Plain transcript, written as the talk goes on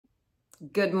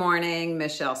Good morning,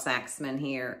 Michelle Saxman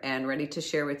here, and ready to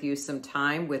share with you some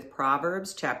time with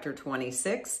Proverbs chapter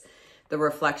 26. The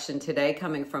reflection today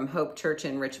coming from Hope Church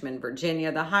in Richmond,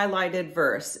 Virginia. The highlighted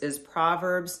verse is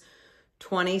Proverbs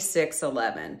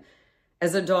 26:11.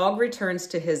 As a dog returns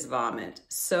to his vomit,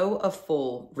 so a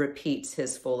fool repeats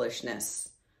his foolishness.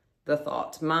 The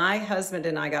thought. My husband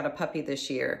and I got a puppy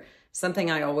this year, something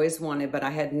I always wanted, but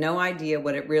I had no idea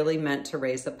what it really meant to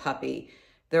raise a puppy.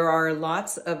 There are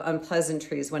lots of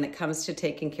unpleasantries when it comes to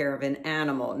taking care of an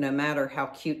animal, no matter how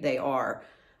cute they are.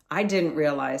 I didn't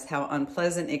realize how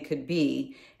unpleasant it could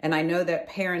be, and I know that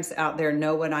parents out there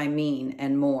know what I mean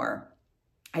and more.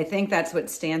 I think that's what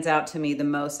stands out to me the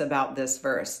most about this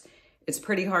verse. It's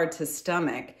pretty hard to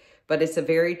stomach, but it's a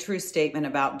very true statement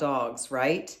about dogs,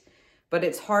 right? But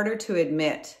it's harder to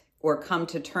admit or come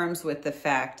to terms with the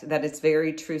fact that it's a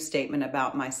very true statement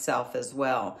about myself as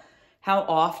well. How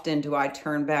often do I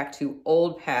turn back to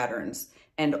old patterns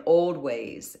and old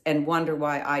ways and wonder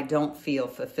why I don't feel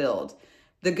fulfilled?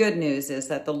 The good news is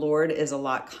that the Lord is a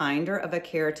lot kinder of a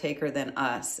caretaker than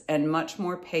us and much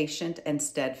more patient and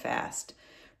steadfast,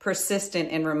 persistent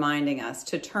in reminding us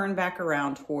to turn back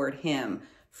around toward Him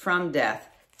from death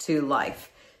to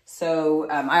life. So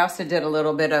I also did a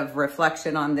little bit of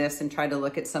reflection on this and tried to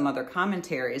look at some other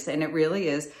commentaries, and it really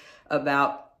is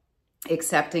about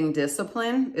accepting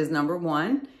discipline is number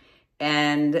one.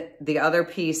 And the other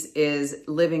piece is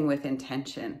living with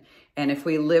intention. And if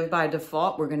we live by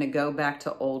default, we're going to go back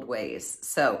to old ways.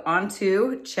 So on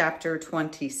to chapter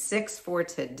 26 for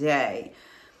today.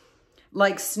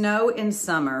 Like snow in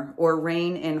summer or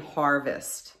rain in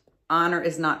harvest, honor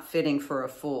is not fitting for a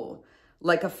fool.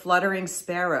 Like a fluttering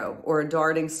sparrow or a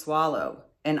darting swallow,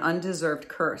 an undeserved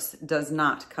curse does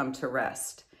not come to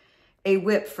rest. A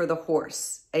whip for the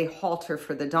horse, a halter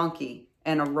for the donkey,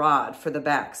 and a rod for the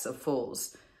backs of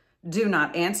fools. Do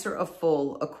not answer a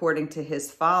fool according to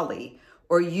his folly,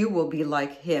 or you will be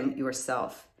like him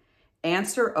yourself.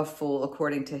 Answer a fool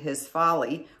according to his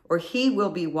folly, or he will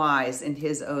be wise in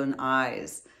his own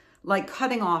eyes. Like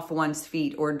cutting off one's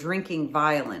feet or drinking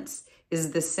violence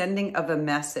is the sending of a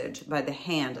message by the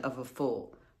hand of a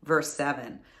fool. Verse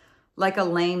 7. Like a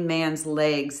lame man's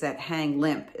legs that hang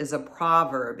limp is a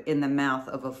proverb in the mouth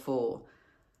of a fool.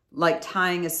 Like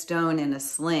tying a stone in a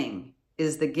sling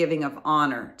is the giving of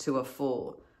honor to a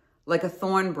fool. Like a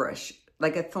thorn bush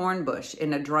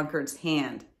in a drunkard's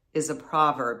hand is a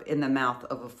proverb in the mouth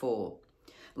of a fool.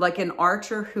 Like an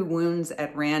archer who wounds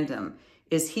at random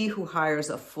is he who hires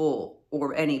a fool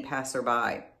or any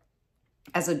passerby.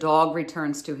 As a dog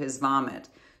returns to his vomit,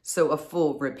 so a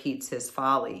fool repeats his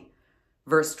folly.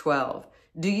 Verse 12,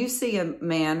 do you see a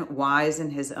man wise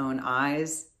in his own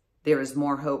eyes? There is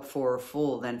more hope for a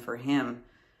fool than for him.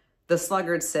 The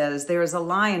sluggard says, there is a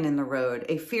lion in the road,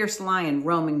 a fierce lion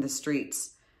roaming the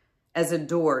streets. As a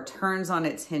door turns on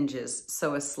its hinges,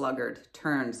 so a sluggard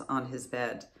turns on his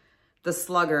bed. The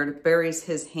sluggard buries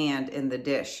his hand in the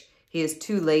dish. He is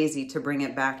too lazy to bring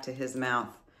it back to his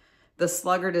mouth. The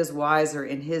sluggard is wiser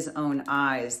in his own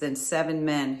eyes than 7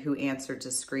 men who answer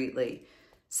discreetly.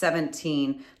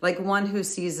 17, like one who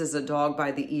seizes a dog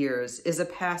by the ears is a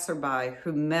passerby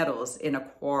who meddles in a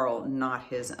quarrel not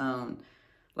his own.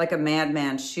 Like a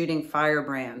madman shooting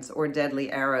firebrands or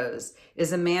deadly arrows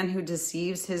is a man who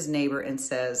deceives his neighbor and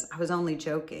says, I was only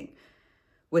joking.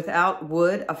 Without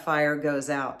wood, a fire goes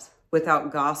out.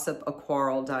 Without gossip, a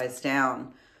quarrel dies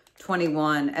down.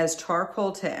 21, as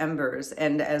charcoal to embers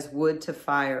and as wood to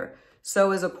fire,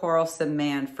 so is a quarrelsome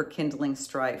man for kindling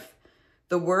strife.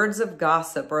 The words of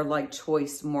gossip are like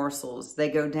choice morsels. They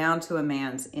go down to a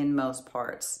man's inmost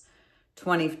parts.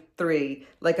 23,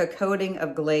 like a coating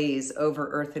of glaze over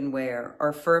earthenware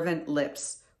are fervent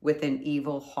lips with an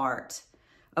evil heart.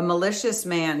 A malicious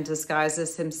man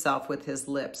disguises himself with his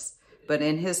lips, but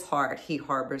in his heart he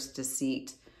harbors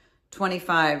deceit.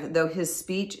 25, though his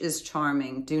speech is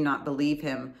charming, do not believe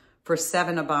him, for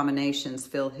 7 abominations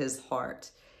fill his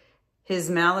heart. His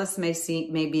malice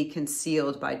may be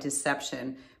concealed by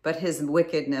deception, but his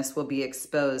wickedness will be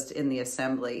exposed in the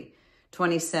assembly.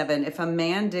 27, if a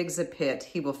man digs a pit,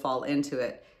 he will fall into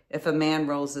it. If a man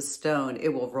rolls a stone,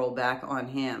 it will roll back on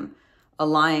him. A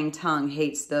lying tongue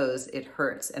hates those it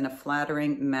hurts, and a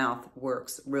flattering mouth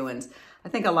works ruins. I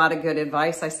think a lot of good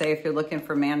advice. I say if you're looking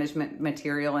for management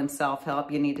material and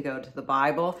self-help, you need to go to the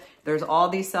Bible. There's all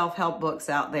these self-help books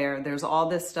out there. There's all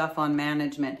this stuff on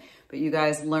management. But you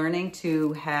guys learning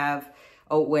to have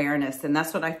awareness, and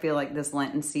that's what I feel like this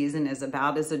Lenten season is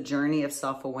about, is a journey of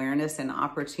self-awareness and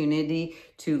opportunity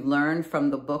to learn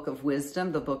from the book of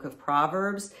wisdom, the book of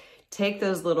Proverbs, Take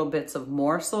those little bits of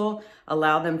morsel,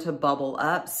 allow them to bubble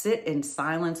up, sit in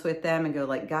silence with them and go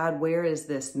like, God, where is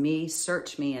this me?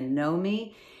 Search me and know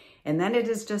me. And then it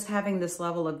is just having this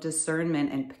level of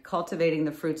discernment and cultivating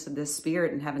the fruits of this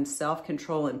spirit and having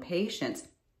self-control and patience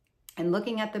and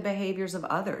looking at the behaviors of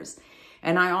others.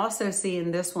 And I also see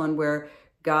in this one where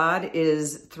God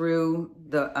is through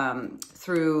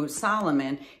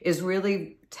Solomon is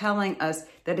really telling us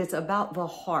that it's about the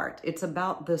heart. It's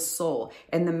about the soul.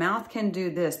 And the mouth can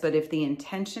do this, but if the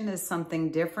intention is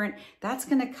something different, that's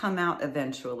going to come out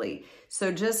eventually.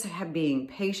 So just being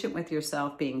patient with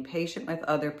yourself, being patient with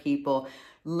other people,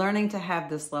 learning to have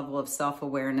this level of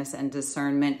self-awareness and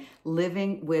discernment,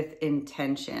 living with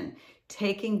intention,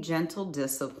 taking gentle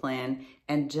discipline,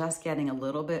 and just getting a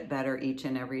little bit better each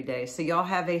and every day. So y'all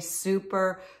have a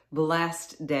super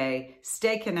blessed day.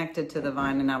 Stay connected to the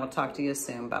vine, and I will talk to you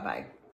soon. Bye-bye.